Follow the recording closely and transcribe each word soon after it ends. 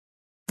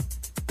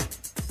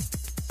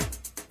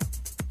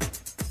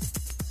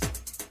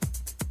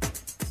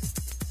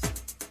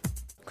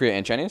Korea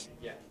and Chinese?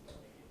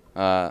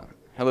 Yeah.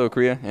 Hello,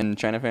 Korea and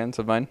China fans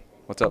of mine.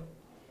 What's up?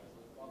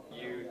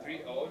 You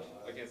 3-0'd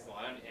against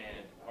Lion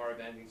and are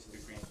advancing to the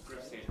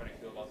group stage. How do you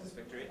feel about this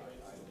victory?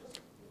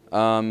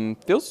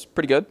 Feels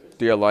pretty good.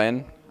 3-0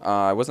 Lion.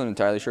 I wasn't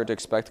entirely sure what to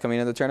expect coming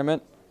into the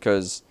tournament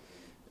because,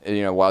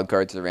 wild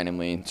cards are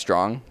randomly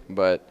strong.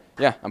 But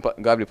yeah, I'm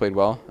glad we played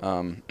well.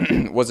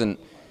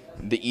 Wasn't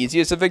the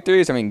easiest of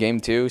victories. I mean,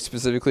 game 2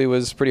 specifically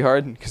was pretty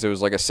hard because it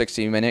was like a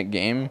 60-minute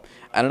game.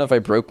 I don't know if I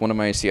broke one of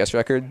my CS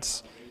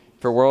records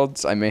for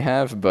Worlds. I may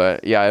have,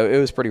 but yeah, it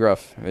was pretty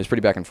rough. It was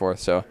pretty back and forth,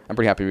 so I'm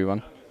pretty happy we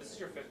won. This is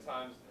your 5th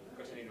time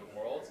continuing to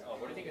Worlds. What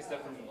do you think is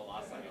different from the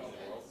last time you won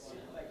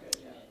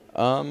the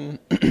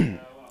Worlds?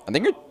 I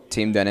think our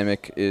team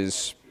dynamic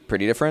is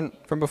pretty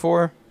different from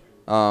before.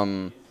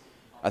 I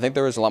think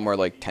there was a lot more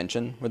like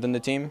tension within the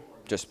team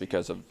just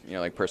because of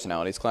like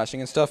personalities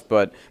clashing and stuff.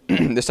 But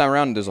this time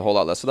around, there's a whole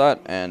lot less of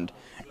that, and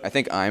I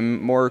think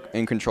I'm more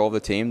in control of the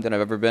team than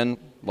I've ever been.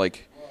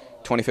 Like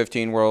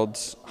 2015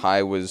 Worlds,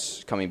 Hai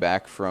was coming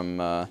back from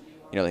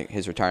like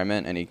his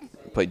retirement, and he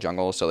played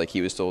jungle, so like he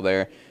was still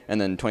there.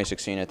 And then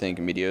 2016, I think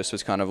Medios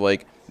was kind of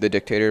like the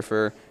dictator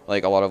for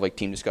like a lot of like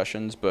team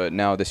discussions. But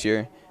now this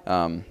year,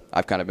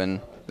 I've kind of been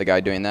the guy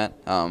doing that,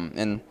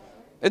 and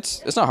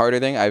it's not hard or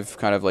anything. I've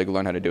kind of like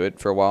learned how to do it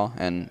for a while,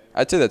 and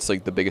I'd say that's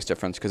like the biggest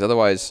difference because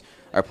otherwise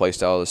our play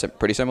style is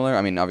pretty similar.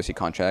 I mean, obviously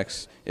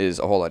Contracts is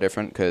a whole lot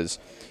different because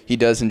he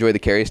does enjoy the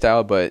carry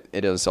style, but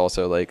it is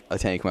also like a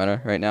tank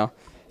meta right now.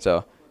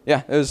 So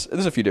yeah, there's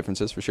a few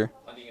differences for sure.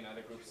 Playing in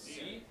either Group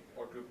C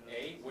or Group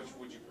A, which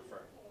would you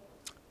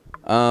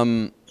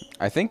prefer?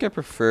 I think I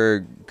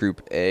prefer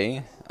Group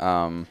A.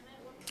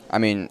 I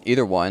mean,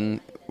 either one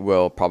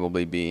will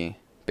probably be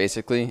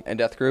basically a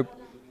death group.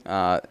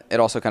 It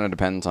also kind of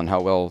depends on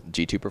how well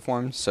G2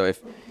 performs. So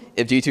if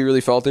G2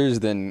 really falters,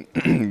 then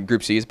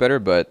Group C is better,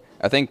 but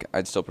I think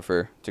I'd still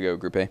prefer to go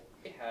Group A.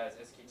 It has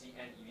SKT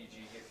and EDG.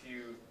 If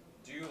you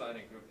do land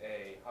in Group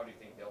A, how do you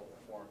think they'll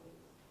perform?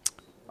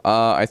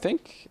 I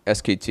think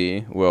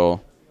SKT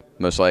will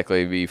most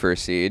likely be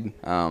first seed.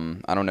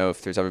 I don't know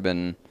if there's ever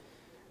been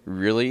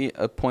really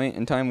a point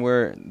in time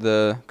where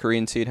the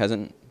Korean seed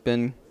hasn't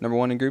been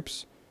 #1 in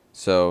groups.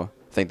 So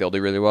I think they'll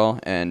do really well.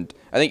 And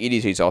I think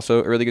EDG is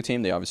also a really good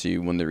team. They obviously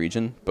won the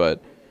region,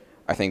 but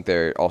I think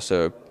they're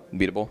also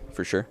beatable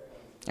for sure.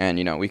 And,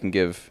 we can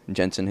give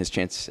Jensen his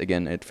chance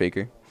again at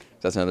Faker. So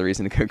that's another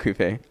reason to go Group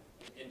A. In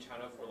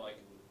China for like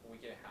a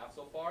week and a half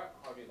so far,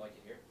 how do you like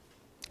it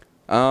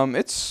here?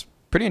 It's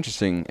pretty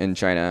interesting in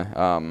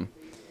China.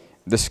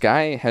 The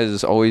sky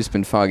has always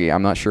been foggy.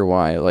 I'm not sure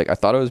why. Like, I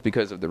thought it was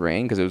because of the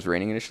rain, because it was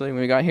raining initially when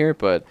we got here,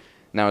 but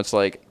now it's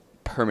like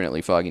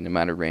permanently foggy no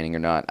matter raining or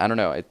not. I don't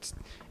know.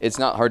 It's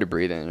not hard to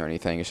breathe in or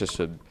anything. It's just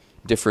a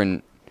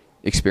different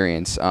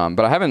experience. But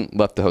I haven't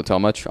left the hotel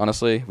much,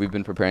 honestly. We've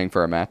been preparing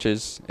for our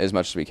matches as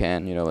much as we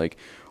can, like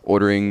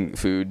ordering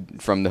food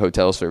from the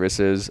hotel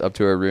services up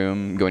to our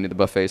room, going to the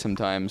buffet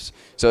sometimes.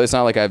 So it's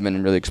not like I've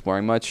been really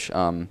exploring much.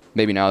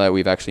 Maybe now that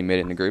we've actually made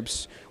it into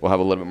groups, we'll have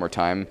a little bit more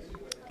time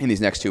in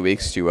these next 2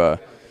 weeks to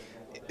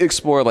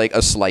explore like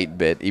a slight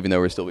bit, even though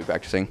we're still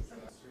practicing.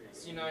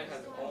 C9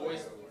 has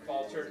always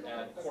faltered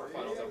at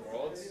quarterfinals at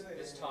Worlds.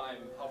 This time,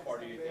 how far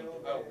do you think?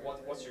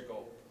 What's your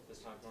goal this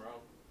time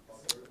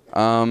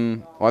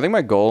around? Well, I think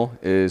my goal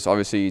is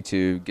obviously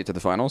to get to the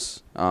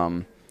finals,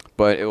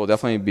 but it will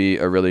definitely be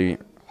a really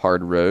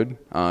hard road.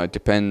 It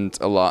depends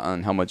a lot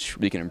on how much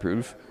we can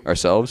improve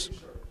ourselves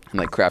and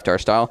like craft our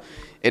style.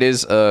 It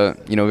is a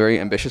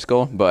very ambitious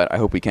goal, but I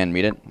hope we can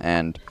meet it.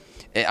 And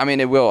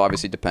it will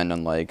obviously depend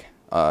on like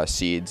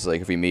seeds.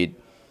 Like if we meet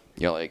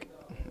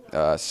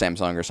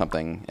Samsung or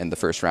something in the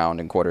first round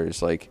in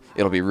quarters, like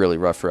it'll be really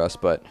rough for us.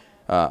 But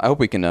I hope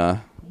we can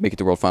make it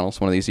to World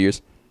Finals one of these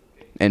years,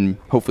 and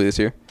hopefully this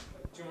year.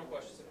 2 more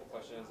questions, simple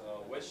questions.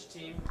 Which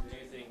team do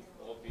you think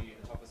will be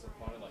the toughest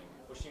opponent? Like,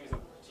 which team is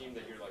a team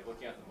that you're like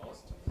looking at the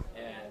most,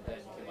 and then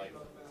you can like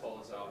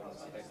close out and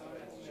say thanks to the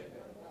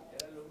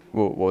fans?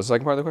 What was the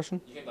second part of the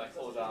question? You can like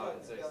close out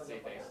and say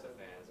thanks to the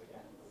fans.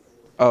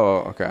 Oh,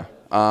 okay.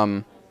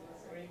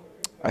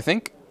 I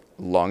think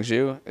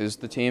Longzhu is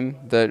the team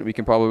that we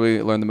can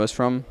probably learn the most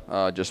from.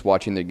 Just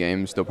watching the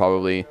games, they'll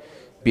probably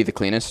be the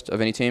cleanest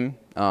of any team.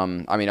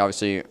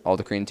 Obviously all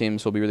the Korean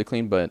teams will be really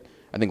clean, but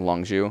I think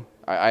Longzhu,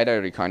 I'd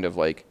already kind of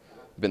like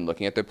been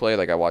looking at their play.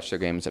 Like I watched their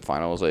games at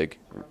finals like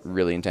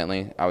really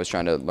intently. I was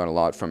trying to learn a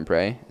lot from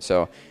Prey,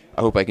 so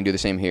I hope I can do the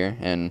same here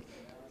and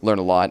learn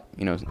a lot.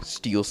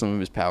 Steal some of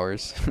his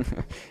powers.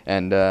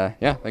 And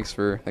yeah, thanks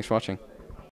for watching.